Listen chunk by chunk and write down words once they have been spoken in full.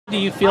do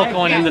you feel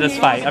going into this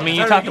fight? I mean,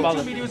 you talked about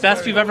the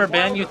best you've ever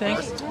been, you think?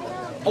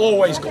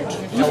 Always good.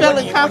 You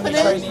feeling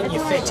confident? When you're training,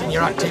 you're fit and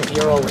you're active,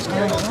 you're always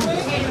good.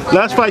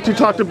 Last fight you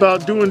talked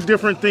about doing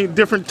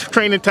different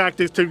training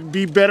tactics to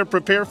be better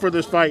prepared for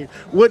this fight.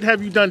 What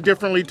have you done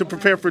differently to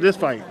prepare for this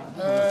fight?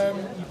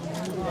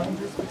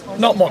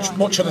 Not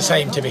much of the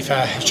same, to be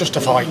fair. It's just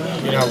a fight.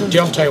 You know,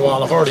 Deontay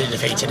Wilder, I've already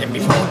defeated him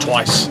before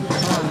twice.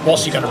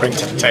 What's he going to bring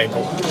to the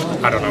table?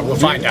 I don't know. We'll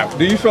find out.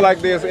 Do you feel like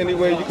there's any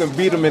way you can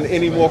beat him in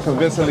any more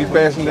convincingly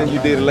fashion than you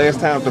did last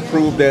time to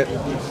prove that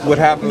what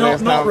happened last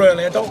time? Not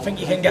really. I don't think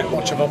you can get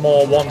much of a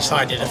more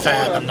one-sided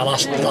affair than the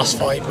last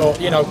fight.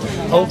 But, you know,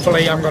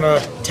 hopefully I'm going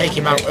to take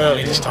him out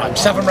early this time.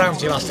 7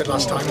 rounds he lasted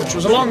last time, which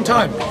was a long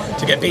time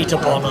to get beat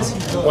up on and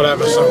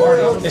whatever.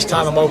 So this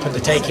time I'm hoping to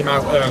take him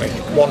out early.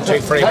 1, 2,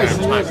 3 rounds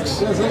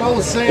max.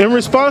 In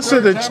response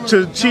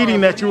to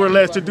cheating that you were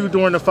alleged to do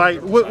during the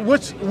fight,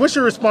 what's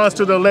your response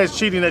to the alleged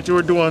cheating that you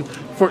were doing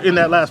in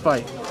that last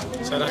fight?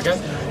 Say that again?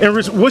 And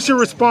what's your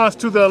response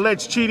to the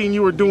alleged cheating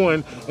you were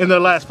doing in the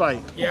last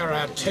fight? Yeah, I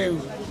had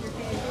 2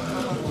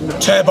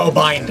 turbo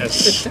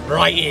binders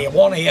right here,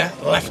 one here,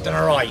 left and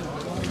a right.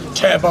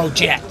 Turbo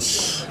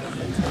jets.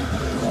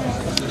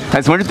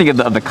 Tyson, what do you think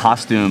of the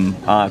costume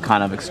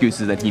kind of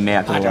excuses that he may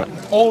have to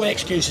all the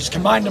excuses,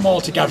 combine them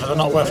all together, they're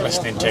not worth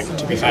listening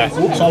to be fair.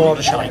 It's all a lot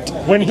of shite.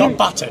 When he got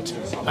battered,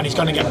 and he's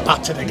going to get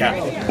battered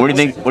again. What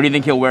do you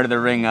think he'll wear to the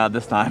ring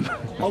this time?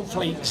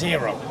 Hopefully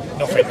 0.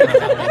 Nothing.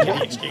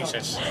 Any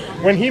excuses.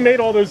 When he made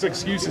all those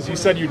excuses, you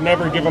said you'd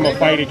never give him a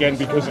fight again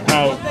because of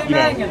how, you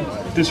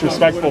know,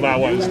 disrespectful that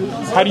was.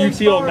 How do you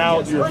feel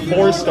now that you're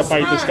forced to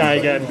fight this guy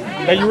again,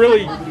 that you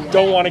really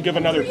don't want to give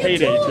another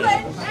payday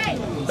to?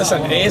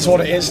 Listen, it is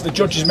what it is. The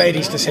judge has made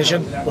his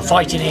decision. We're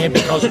fighting here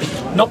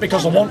not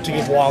because I want to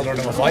give Wilder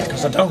another fight,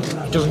 because I don't.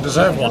 He doesn't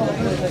deserve one.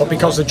 But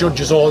because the judge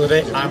has ordered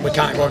it, and we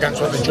can't go against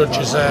what the judge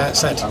has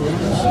said.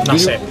 And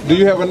that's it. Do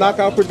you have a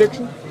knockout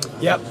prediction?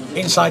 Yep,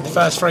 inside the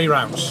first 3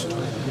 rounds.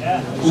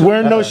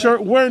 Wearing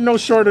no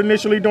shirt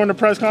initially during the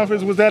press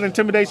conference, was that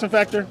intimidation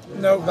factor?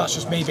 No, that's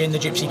just me being the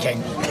Gypsy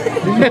King.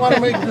 Do you want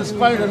to make this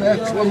fight an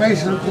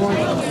exclamation point?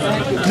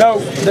 No,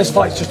 this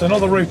fight's just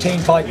another routine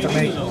fight for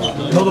me.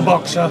 Another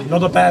boxer,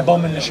 another bear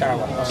bomb in the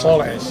shower. That's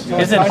all it is.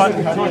 Is it fun?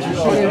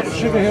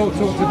 Sugar Hill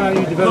talked about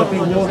you developing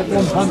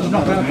one punch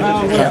knockout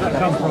power. Where did that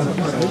come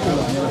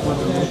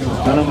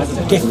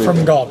from? Gift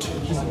from God.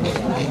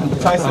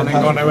 Tyson,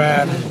 I'm going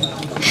to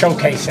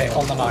showcase it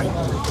on the night.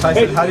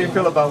 Tyson, how do you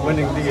feel about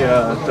winning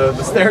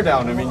the stare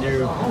down? I mean,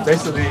 you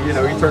basically, you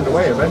know, he turned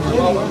away eventually.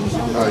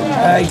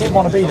 He didn't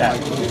want to be there.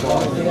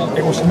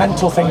 It was a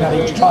mental thing that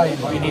he was trying,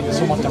 but he needed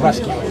someone to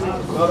rescue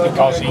him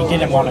because he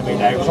didn't want to be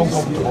there. He was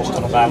uncomfortable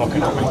standing there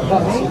looking at me.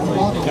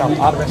 You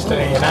know, I'd been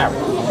stood here now.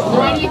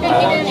 Why do you think he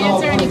didn't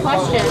answer any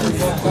questions?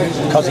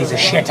 Because he's a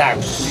shit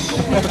house.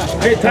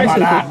 Hey,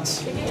 Tyson,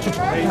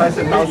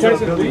 Tyson, how's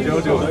Billy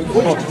Joe doing?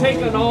 What's your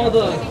take on all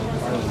the...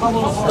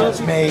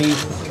 That's me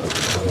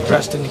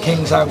dressed in the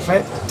King's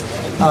outfit.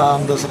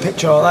 There's a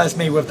picture, there's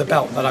me with the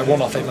belt that I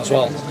won off him as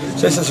well.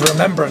 So this is a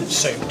remembrance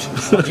suit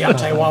of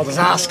Deontay Wilder's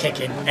ass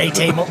kicking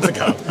 18 months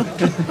ago.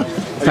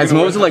 Tyson,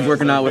 what was it like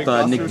working out with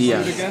Nick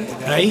Diaz?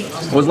 Hey?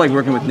 What was it like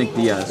working with Nick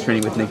Diaz,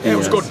 training with Nick Diaz? Yeah, it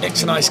was good.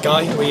 Nick's a nice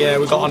guy. We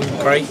got on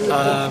great. It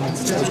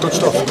was good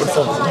stuff, good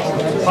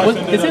fun.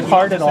 Is it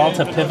hard at all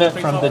to pivot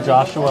from the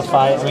Joshua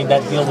fight? I mean,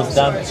 that deal was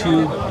done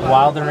to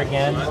Wilder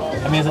again.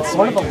 I mean, is it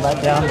sort of a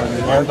letdown when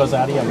the air goes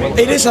out of you?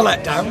 It is a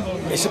letdown.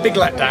 It's a big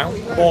letdown.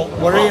 But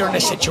we're here in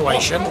this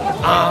situation,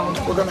 and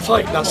we're going to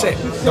fight. That's it.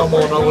 No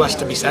more, no less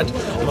to be said.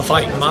 I'm a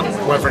fighting man.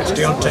 Whether it's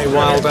Deontay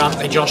Wilder,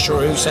 Anthony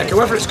Joshua, Usyk,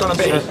 whoever it's going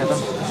to be,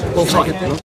 we'll fight.